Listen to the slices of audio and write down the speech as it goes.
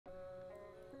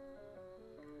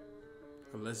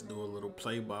Let's do a little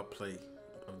play-by-play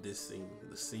of this scene.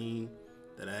 The scene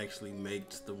that actually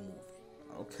makes the movie.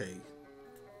 Okay.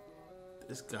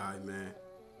 This guy, man.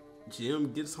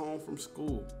 Jim gets home from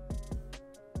school.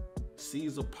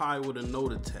 Sees a pie with a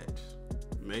note attached.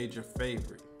 Made your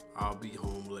favorite. I'll be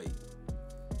home late.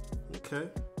 Okay.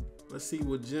 Let's see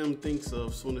what Jim thinks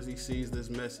of as soon as he sees this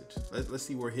message. Let's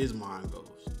see where his mind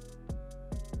goes.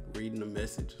 Reading the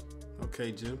message.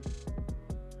 Okay, Jim.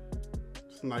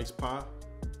 It's a nice pie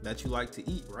that you like to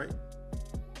eat, right?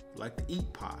 You like to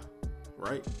eat pie,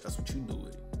 right? That's what you do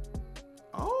with it.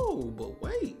 Oh, but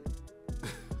wait.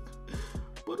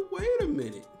 But wait a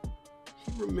minute.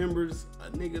 He remembers a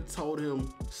nigga told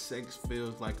him sex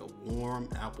feels like a warm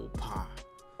apple pie.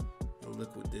 And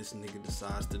look what this nigga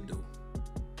decides to do.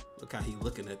 Look how he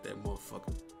looking at that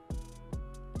motherfucker.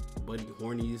 Buddy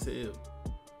horny as hell.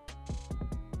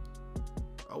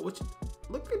 Oh, what you,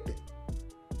 look at that.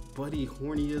 Buddy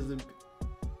horny as a,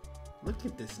 look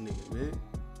at this nigga, man.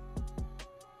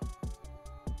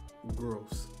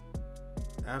 Gross.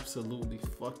 Absolutely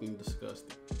fucking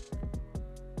disgusting.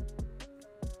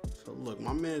 So look,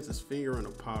 my man's just fingering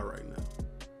a pie right now.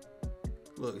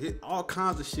 Look, all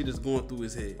kinds of shit is going through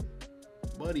his head.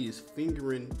 Buddy is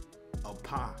fingering a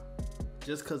pie.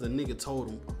 Just cause a nigga told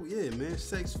him, oh yeah, man,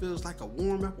 sex feels like a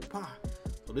warm apple pie.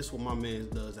 So this is what my man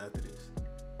does after this.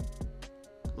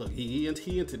 Look, he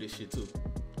into this shit too.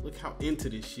 Look how into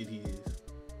this shit he is.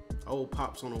 Old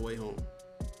Pops on the way home.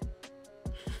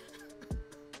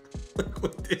 Look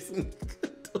what this nigga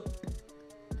doing.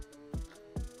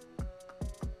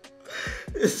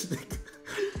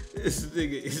 This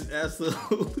nigga is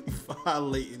absolutely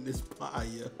violating this pie,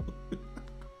 yo.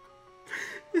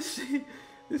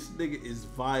 This nigga is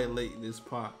violating this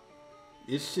pie.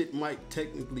 This shit might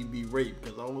technically be rape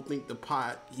because I don't think the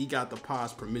pie, he got the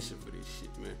pie's permission for this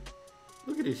shit, man.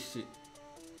 Look at this shit.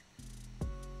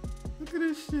 Look at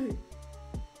this shit.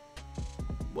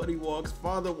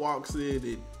 Father walks in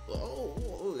and,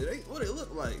 oh, it ain't what it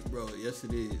look like, bro. Yes,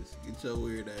 it is. Get your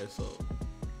weird ass up.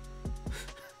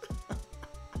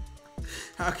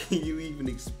 How can you even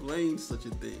explain such a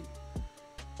thing?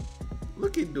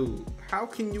 Look at dude. How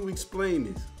can you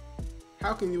explain this?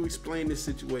 How can you explain this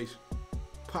situation?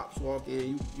 Pops walk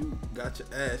in, you got your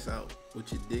ass out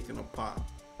with your dick in a pot.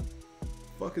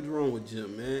 Fuck is wrong with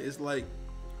Jim, man? It's like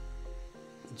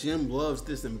Jim loves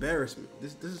this embarrassment.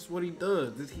 This is what he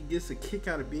does. He gets a kick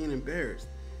out of being embarrassed.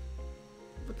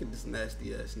 Look at this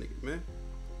nasty ass nigga, man.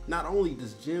 Not only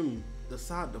does Jim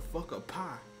decide to fuck a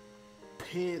pie,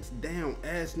 pants down,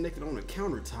 ass naked on the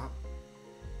countertop,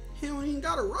 he don't even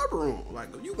got a rubber on.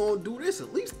 Like, if you gonna do this,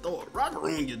 at least throw a rubber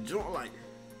on your joint. Like,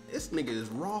 this nigga is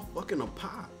raw fucking a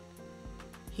pie.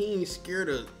 He ain't scared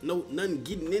of nothing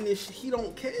getting in this shit. He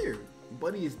don't care.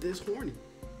 Buddy is this horny.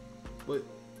 But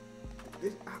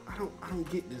this, I don't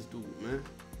get this dude, man.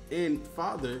 And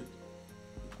father,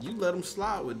 you let him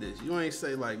slide with this. You ain't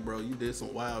say like, bro, you did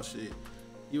some wild shit.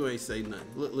 You ain't say nothing.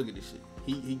 Look at this shit.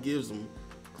 He gives him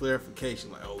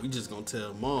clarification like, oh, we just gonna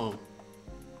tell mom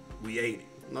we ate it.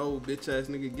 No, bitch ass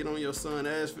nigga, get on your son's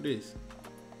ass for this.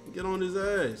 Get on his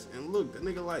ass. And look, the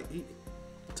nigga like,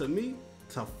 to me,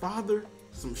 to father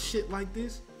some shit like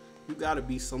this, you gotta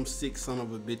be some sick son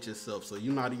of a bitch yourself. So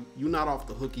you not off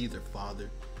the hook either, father.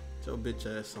 Get your bitch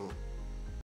ass on.